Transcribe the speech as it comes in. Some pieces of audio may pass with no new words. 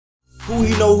Who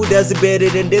you know who does it better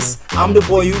than this? I'm the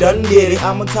boy, you done did it.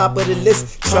 I'm on top of the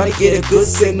list, trying to get a good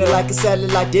signal like a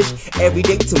satellite dish. Every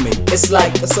day to me, it's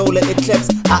like a solar eclipse.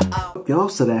 Yo,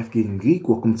 s.a.geek,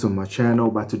 welcome to my channel.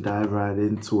 About to dive right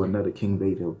into another King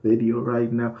Vader video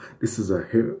right now. This is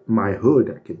my hood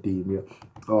academia.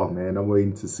 Oh man, I'm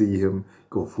waiting to see him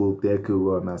go full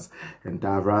Deku on us and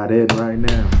dive right in right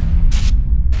now.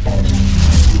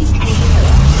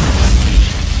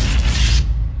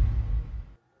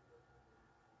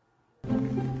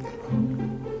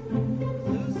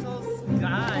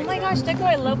 Oh my gosh, Deku,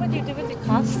 I love what you did with the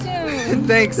costume.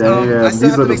 Thanks. Damn, I still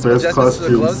have to make some best adjustments to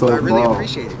the clothes, so but I really far.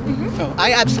 appreciate it. Oh,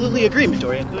 I absolutely agree,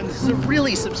 Midoriya. This is a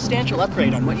really substantial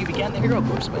upgrade on what you began the hero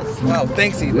course with. Wow,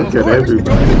 thanks, Eva. Look Of at course.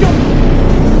 everybody.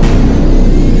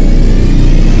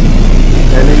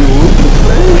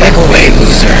 Back away,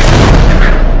 loser.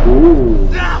 Ooh.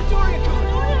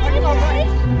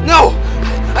 No!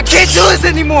 I can't do this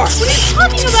anymore! What are you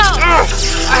talking about?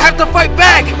 I have to fight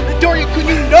back! Midoriya,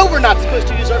 you know we're not supposed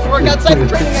to use our work outside the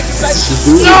training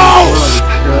exercises. No!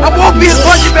 I won't be his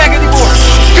punching bag anymore!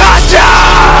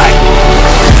 Kacchan!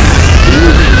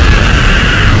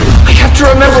 I have to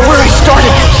remember where I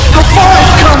started! How far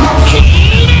I've come!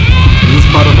 This is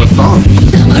part of a song.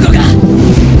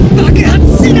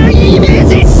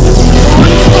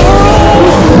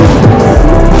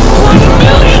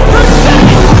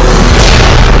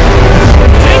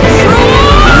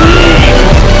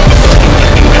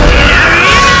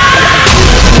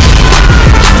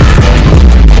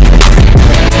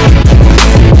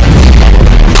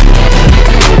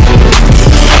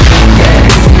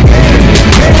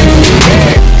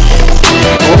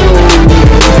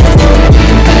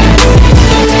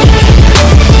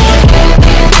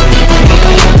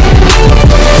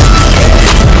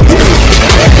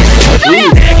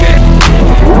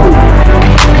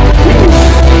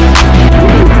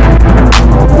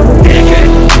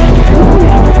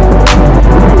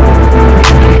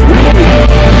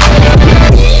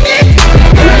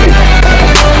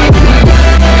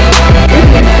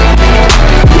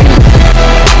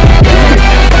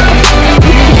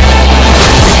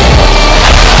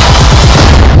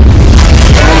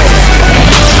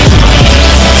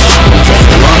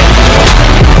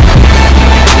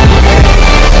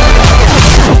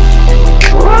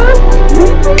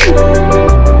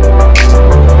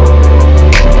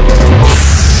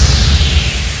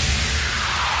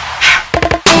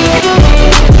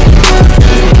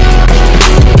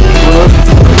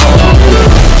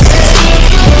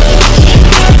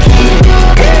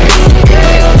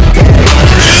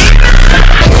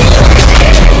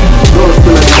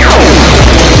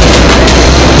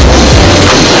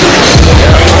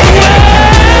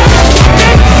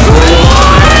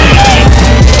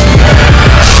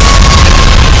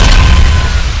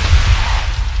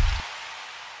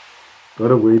 What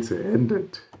a way to end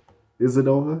it. Is it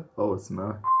over? Oh, it's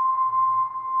not.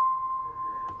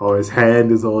 Oh, his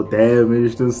hand is all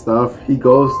damaged and stuff. He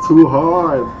goes too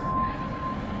hard.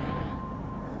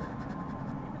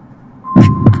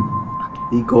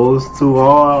 He goes too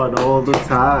hard all the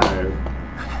time.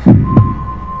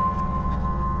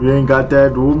 You ain't got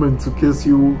that woman to kiss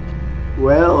you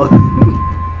well.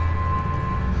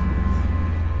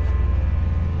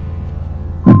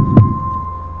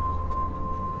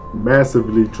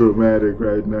 Massively traumatic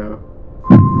right now.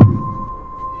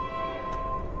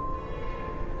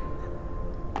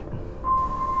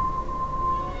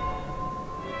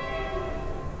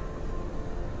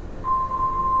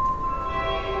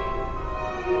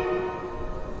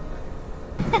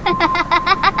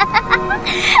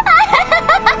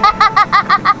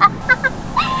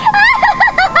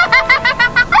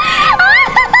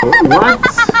 What?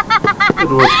 It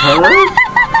was her?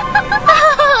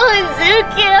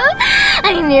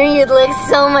 I knew you'd look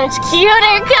so much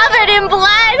cuter covered in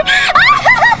blood.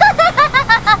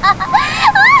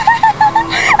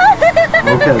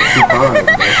 Okay, too far.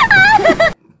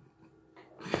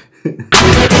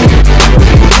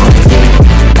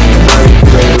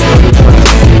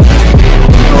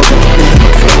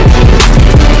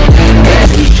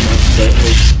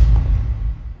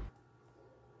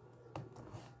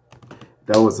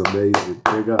 That was amazing.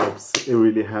 Big ups. It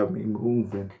really had me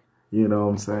moving. You know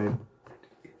what I'm saying?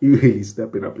 He really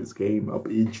stepping up his game up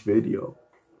each video.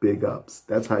 Big ups.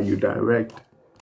 That's how you direct.